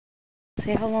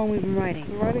Say how long we've been riding.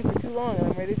 We've been riding for too long and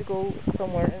I'm ready to go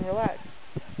somewhere and relax.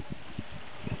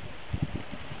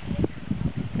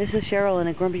 This is Cheryl in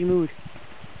a grumpy mood.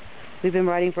 We've been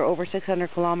riding for over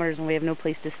 600 kilometers and we have no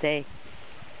place to stay.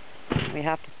 We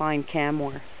have to find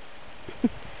Canmore,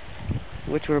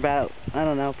 which we're about, I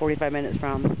don't know, 45 minutes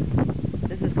from.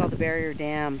 This is called the Barrier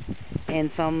Dam in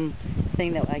some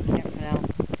thing that I can't pronounce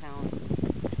the town.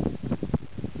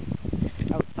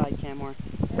 Outside Canmore.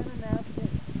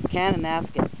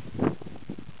 Kananaskis.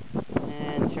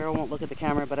 And Cheryl won't look at the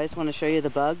camera, but I just want to show you the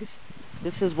bugs.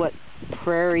 This is what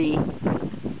prairie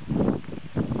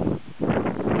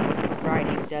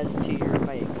riding does to your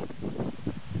bike.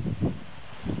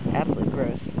 Absolutely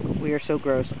gross. We are so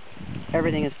gross.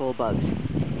 Everything is full of bugs.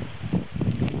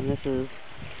 And this is...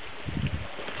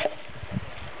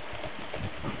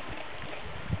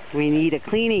 We need a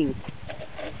cleaning.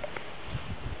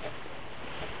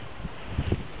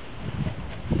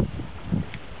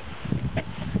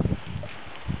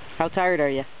 How tired are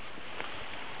you?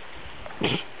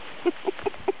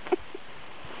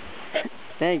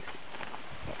 Thanks.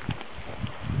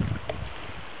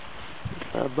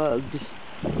 Bugs.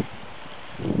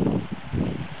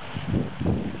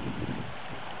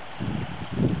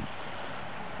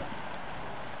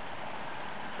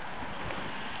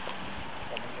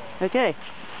 Okay,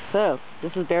 so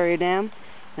this is Barrier Dam,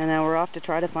 and now we're off to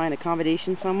try to find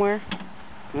accommodation somewhere.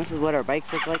 And this is what our bikes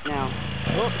look like now.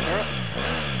 Oh,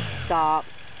 Cheryl. Stop.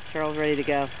 Cheryl's ready to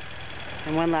go.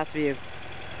 And one last view.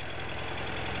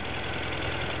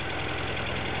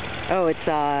 Oh, it's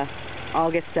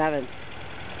August 7th.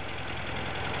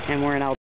 And we're in Alberta.